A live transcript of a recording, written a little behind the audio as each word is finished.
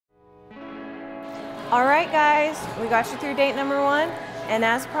All right, guys, we got you through date number 1, and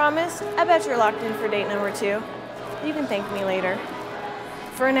as promised, I bet you're locked in for date number 2. You can thank me later.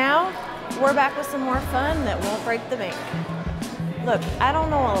 For now, we're back with some more fun that won't break the bank. Look, I don't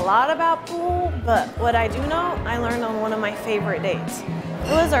know a lot about pool, but what I do know, I learned on one of my favorite dates.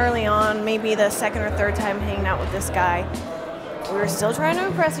 It was early on, maybe the second or third time hanging out with this guy. We were still trying to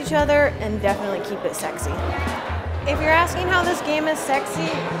impress each other and definitely keep it sexy. If you're asking how this game is sexy,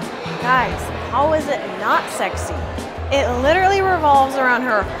 guys, how is it not sexy? It literally revolves around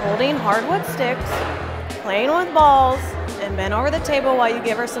her holding hardwood sticks, playing with balls, and bend over the table while you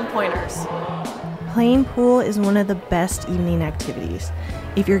give her some pointers. Playing pool is one of the best evening activities.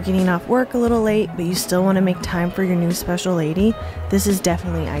 If you're getting off work a little late, but you still want to make time for your new special lady, this is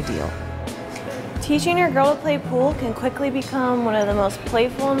definitely ideal. Teaching your girl to play pool can quickly become one of the most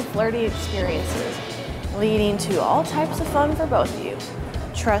playful and flirty experiences, leading to all types of fun for both of you.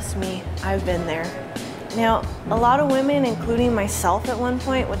 Trust me, I've been there. Now, a lot of women, including myself at one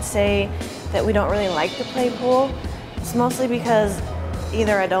point, would say that we don't really like to play pool. It's mostly because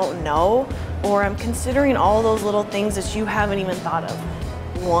either I don't know or I'm considering all those little things that you haven't even thought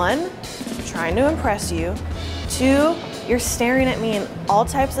of. 1, I'm trying to impress you. 2, you're staring at me in all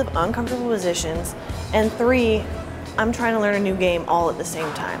types of uncomfortable positions. And 3, I'm trying to learn a new game all at the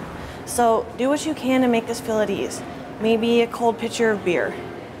same time. So do what you can to make this feel at ease. Maybe a cold pitcher of beer.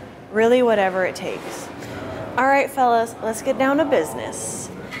 Really, whatever it takes. All right, fellas, let's get down to business.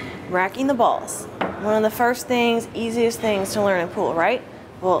 Racking the balls. One of the first things, easiest things to learn in pool, right?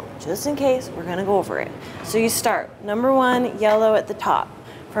 Well, just in case, we're gonna go over it. So you start, number 1, yellow at the top.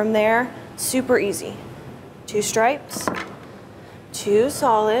 From there, super easy. 2 stripes, 2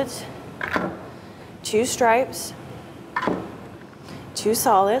 solids, 2 stripes, 2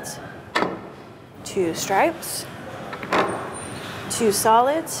 solids, 2 stripes, 2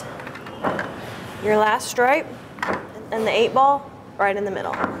 solids, your last stripe, and the 8 ball right in the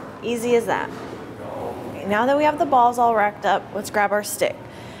middle. Easy as that. Okay, now that we have the balls all racked up, let's grab our stick.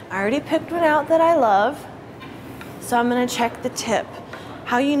 I already picked one out that I love, so I'm gonna check the tip.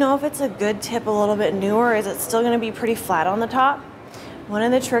 How you know if it's a good tip a little bit newer, is it still gonna be pretty flat on the top? One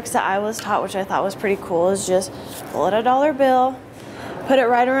of the tricks that I was taught, which I thought was pretty cool, is just pull out a dollar bill, put it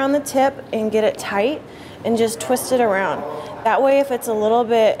right around the tip and get it tight and just twist it around. That way if it's a little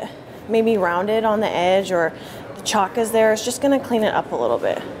bit maybe rounded on the edge or the chalk is there, it's just gonna clean it up a little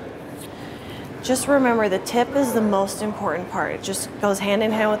bit. Just remember, the tip is the most important part. It just goes hand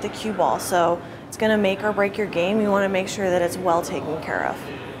in hand with the cue ball, so it's gonna make or break your game. You wanna make sure that it's well taken care of.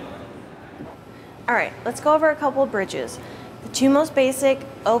 All right, let's go over a couple of bridges. The 2 most basic,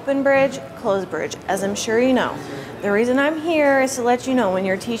 open bridge, closed bridge, as I'm sure you know. The reason I'm here is to let you know when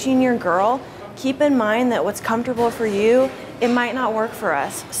you're teaching your girl, keep in mind that what's comfortable for you, it might not work for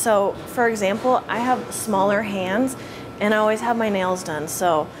us. So for example, I have smaller hands and I always have my nails done,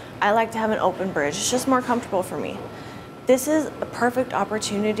 so I like to have an open bridge. It's just more comfortable for me. This is a perfect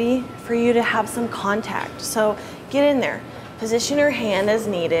opportunity for you to have some contact. So get in there, position your hand as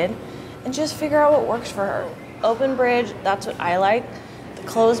needed, and just figure out what works for her. Open bridge, that's what I like. The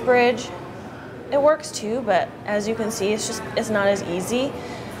closed bridge, it works too, but as you can see, it's not as easy.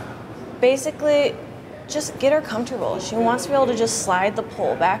 Basically, just get her comfortable. She wants to be able to just slide the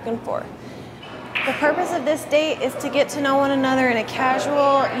pole back and forth. The purpose of this date is to get to know one another in a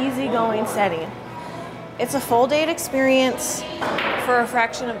casual, easygoing setting. It's a full date experience for a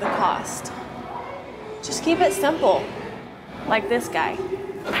fraction of the cost. Just keep it simple, like this guy.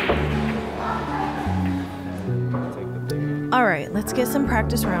 All right, let's get some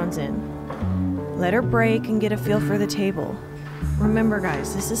practice rounds in. Let her break and get a feel for the table. Remember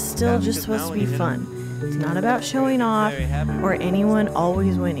guys, this is still just supposed to be fun. It's not about showing off or anyone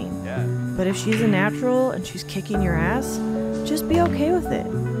always winning. But if she's a natural and she's kicking your ass, just be okay with it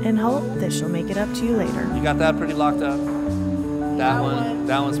and hope that she'll make it up to you later. You got that pretty locked up? That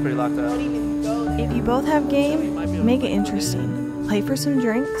one's pretty locked up. If you both have game, make it interesting. Play for some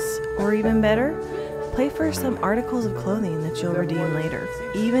drinks, or even better, play for some articles of clothing that you'll redeem later.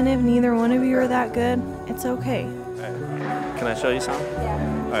 Even if neither one of you are that good, it's okay. Right. Can I show you some?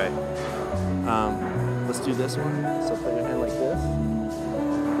 Yeah. All right. Let's do this one. So put your hand like this.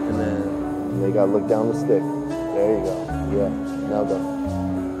 And then you gotta look down the stick. There you go. Yeah. Now go.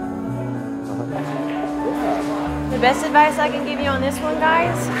 Yeah. The best advice I can give you on this one,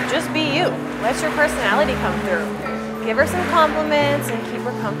 guys, just be you. Let your personality come through. Give her some compliments and keep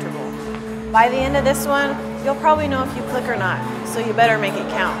her comfortable. By the end of this one, you'll probably know if you click or not, so you better make it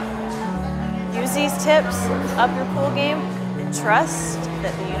count. Use these tips, up your pool game, and trust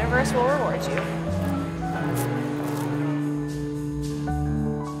that the universe will reward you.